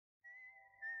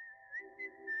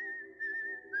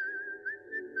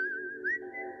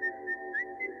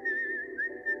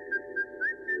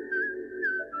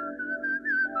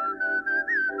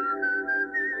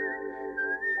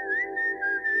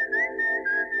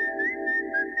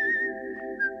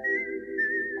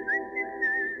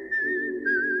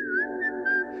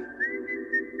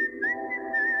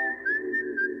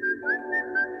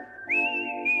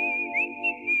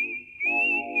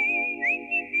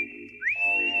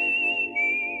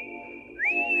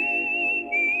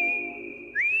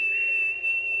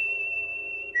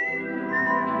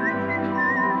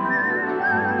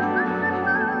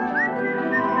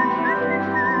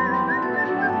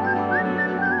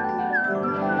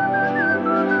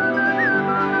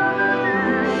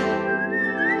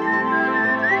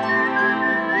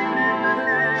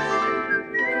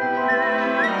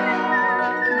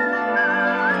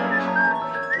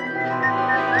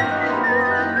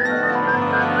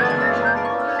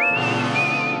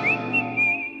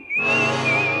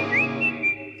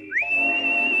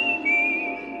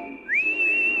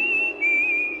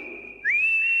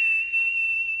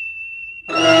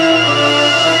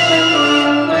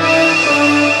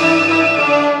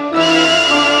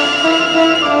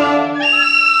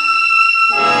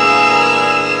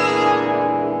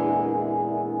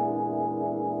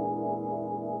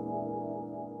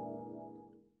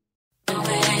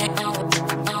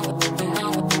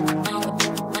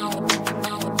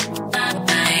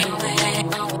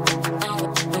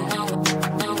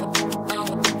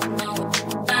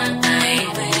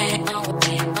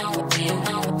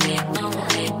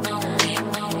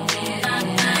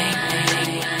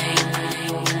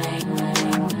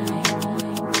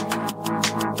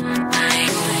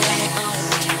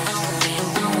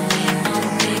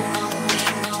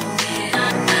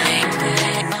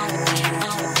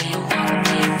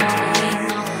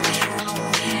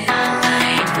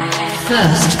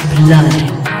First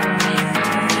blood.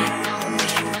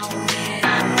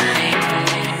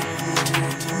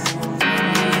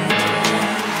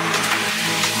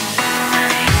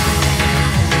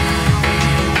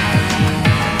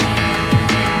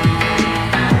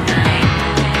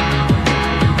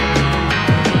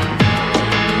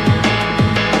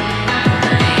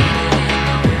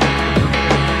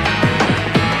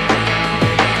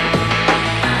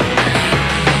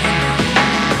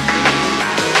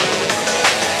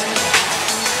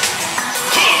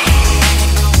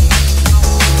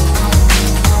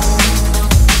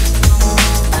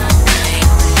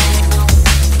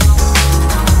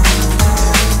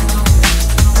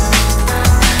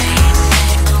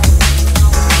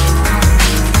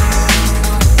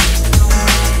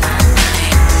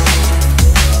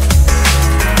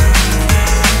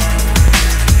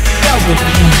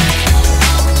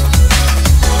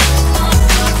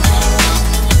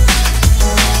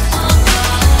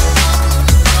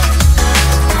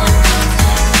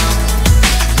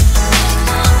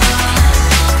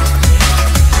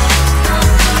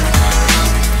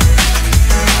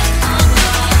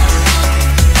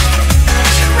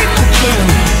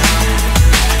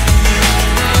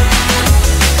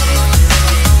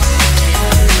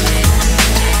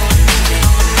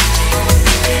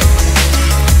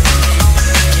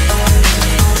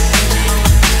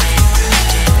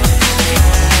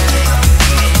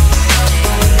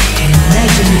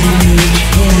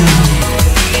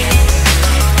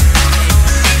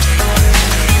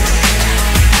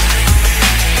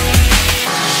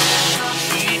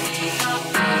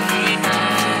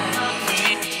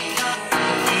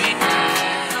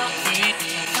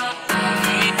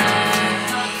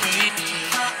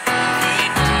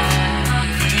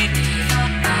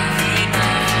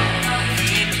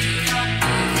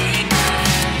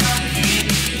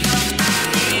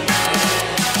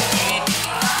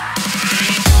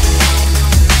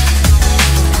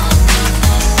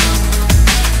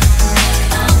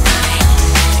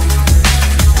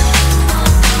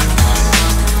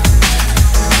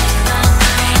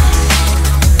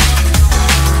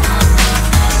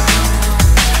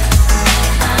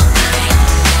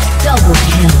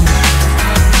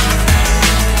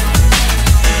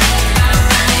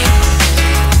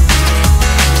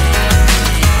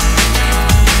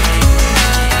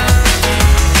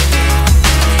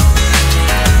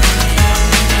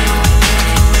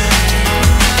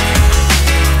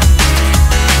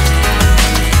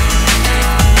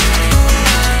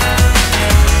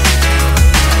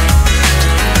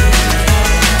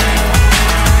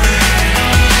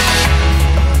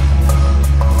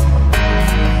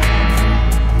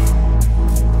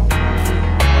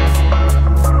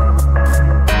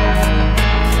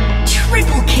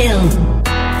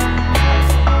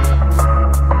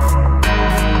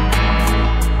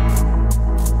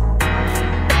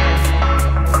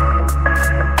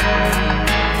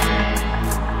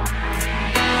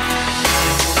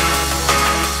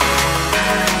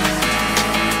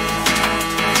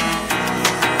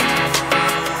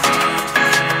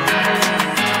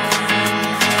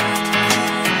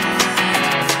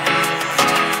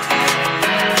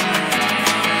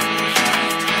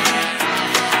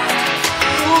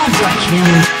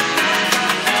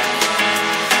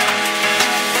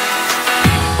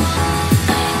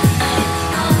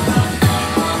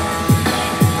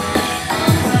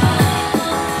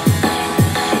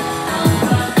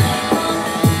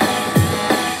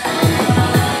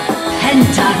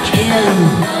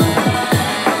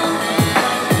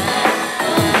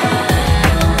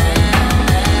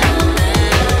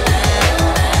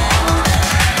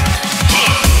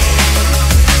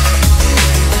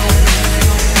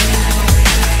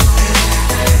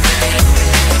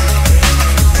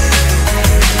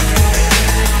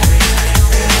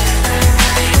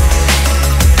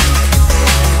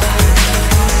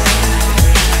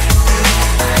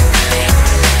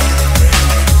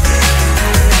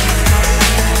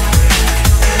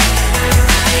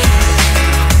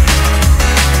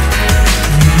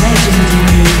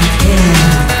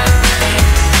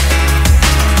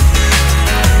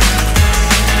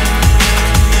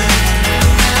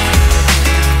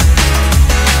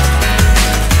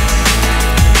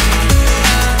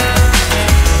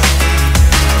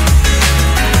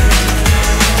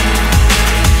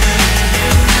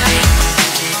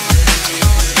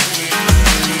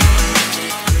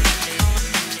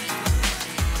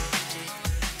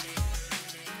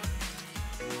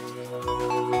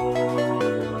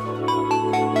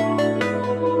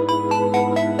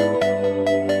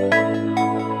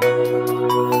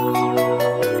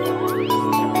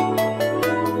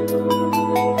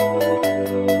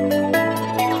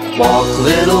 walk,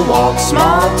 little walk,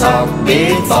 small talk,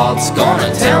 big thoughts.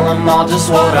 Gonna tell them all just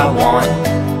what I want.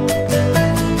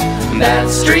 That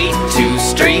street, two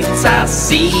streets, I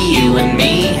see you and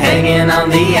me hanging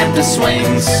on the empty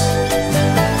swings.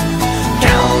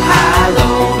 Count high,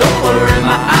 low, don't worry,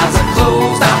 my eyes are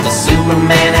closed. I'm the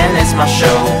Superman and it's my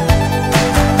show.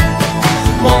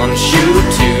 One shoe,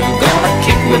 two, gonna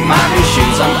kick with my new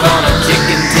shoes. I'm gonna kick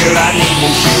until I need new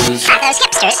shoes. At those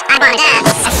hipsters, I wanna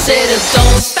dance. I said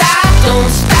don't stop, don't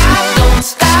stop, don't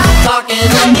stop talking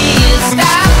to me.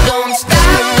 Stop, don't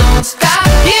stop, don't stop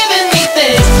giving me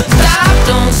things. Stop,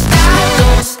 don't stop,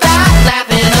 don't stop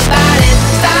laughing about it.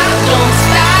 Stop, don't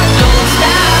stop, don't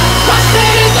stop. I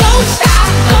said don't stop,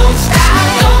 don't stop,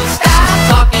 don't stop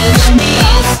talking to me.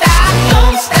 Stop,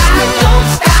 don't stop, don't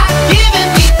stop giving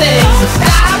me things.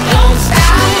 Stop, don't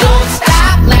stop, don't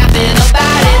stop laughing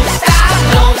about it. Stop,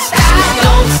 don't stop,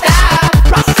 don't stop.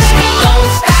 I said don't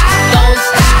stop, don't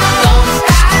stop, don't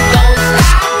stop, don't stop, don't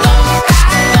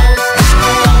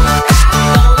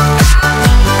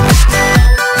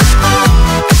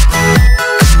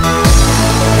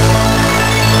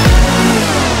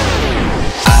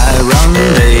I run,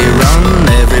 they run,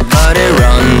 everybody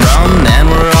run, run, and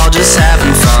we're all just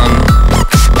having fun.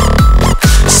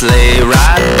 Sleigh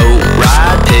ride, boat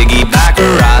ride, piggyback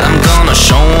ride. I'm gonna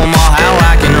show them all how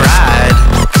I can ride.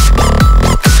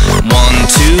 1,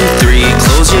 2, 3,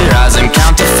 close your eyes and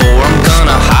count to 4. I'm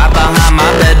gonna hide behind my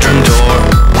bedroom door.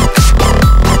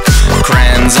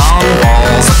 Crayons on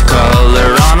walls, a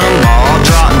color on them all.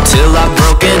 Draw until I've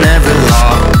broken every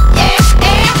law.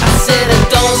 I said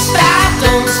don't stop,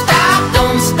 don't stop,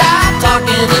 don't stop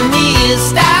talking to me.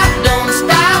 Stop, don't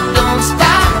stop, don't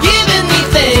stop giving me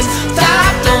things.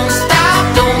 Stop, don't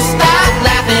stop, don't stop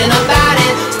laughing about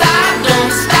it. Stop, don't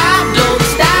stop, don't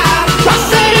stop. I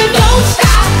said don't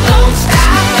stop, don't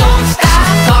stop, don't stop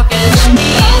talking to me.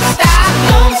 Stop,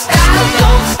 don't stop,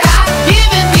 don't stop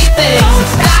giving me things.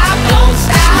 Stop, don't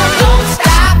stop, don't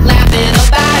stop laughing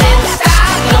about it.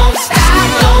 Stop, don't stop,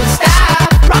 don't stop.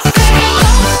 I said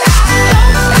don't stop, don't stop,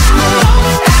 don't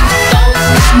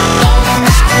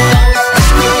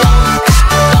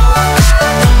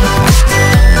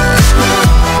stop,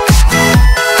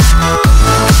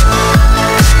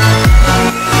 don't stop, don't stop.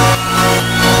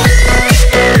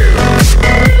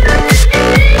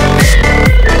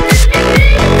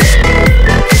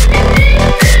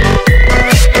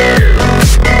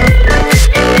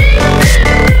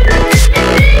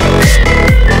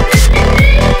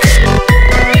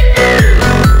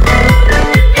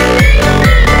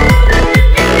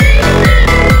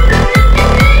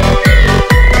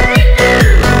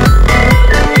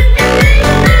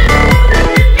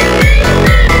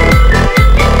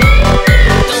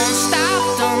 Don't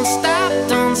stop, don't stop,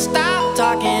 don't stop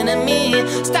talking to me.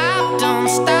 Stop, don't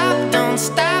stop, don't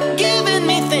stop giving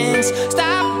me things.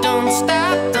 Stop, don't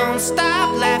stop, don't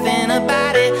stop laughing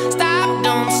about it. Stop,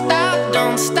 don't stop,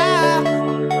 don't stop.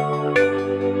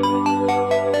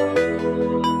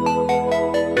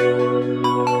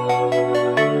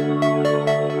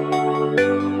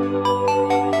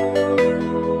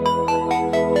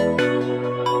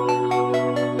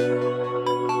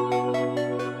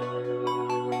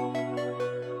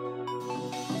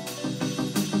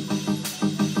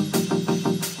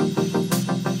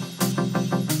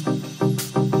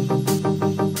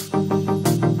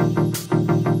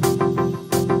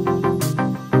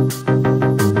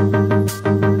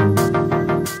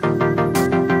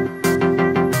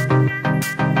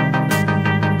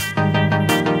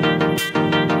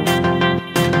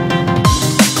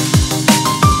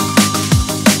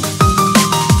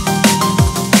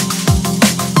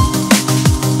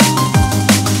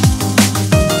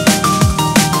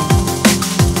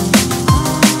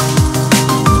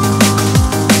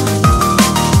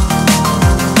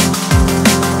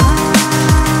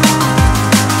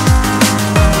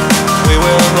 We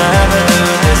will never do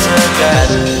this again.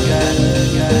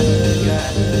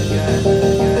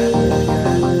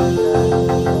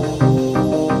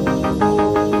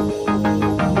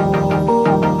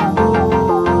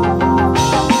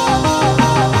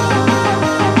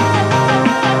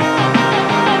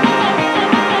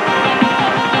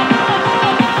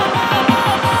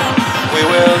 We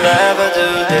will never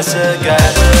do this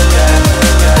again.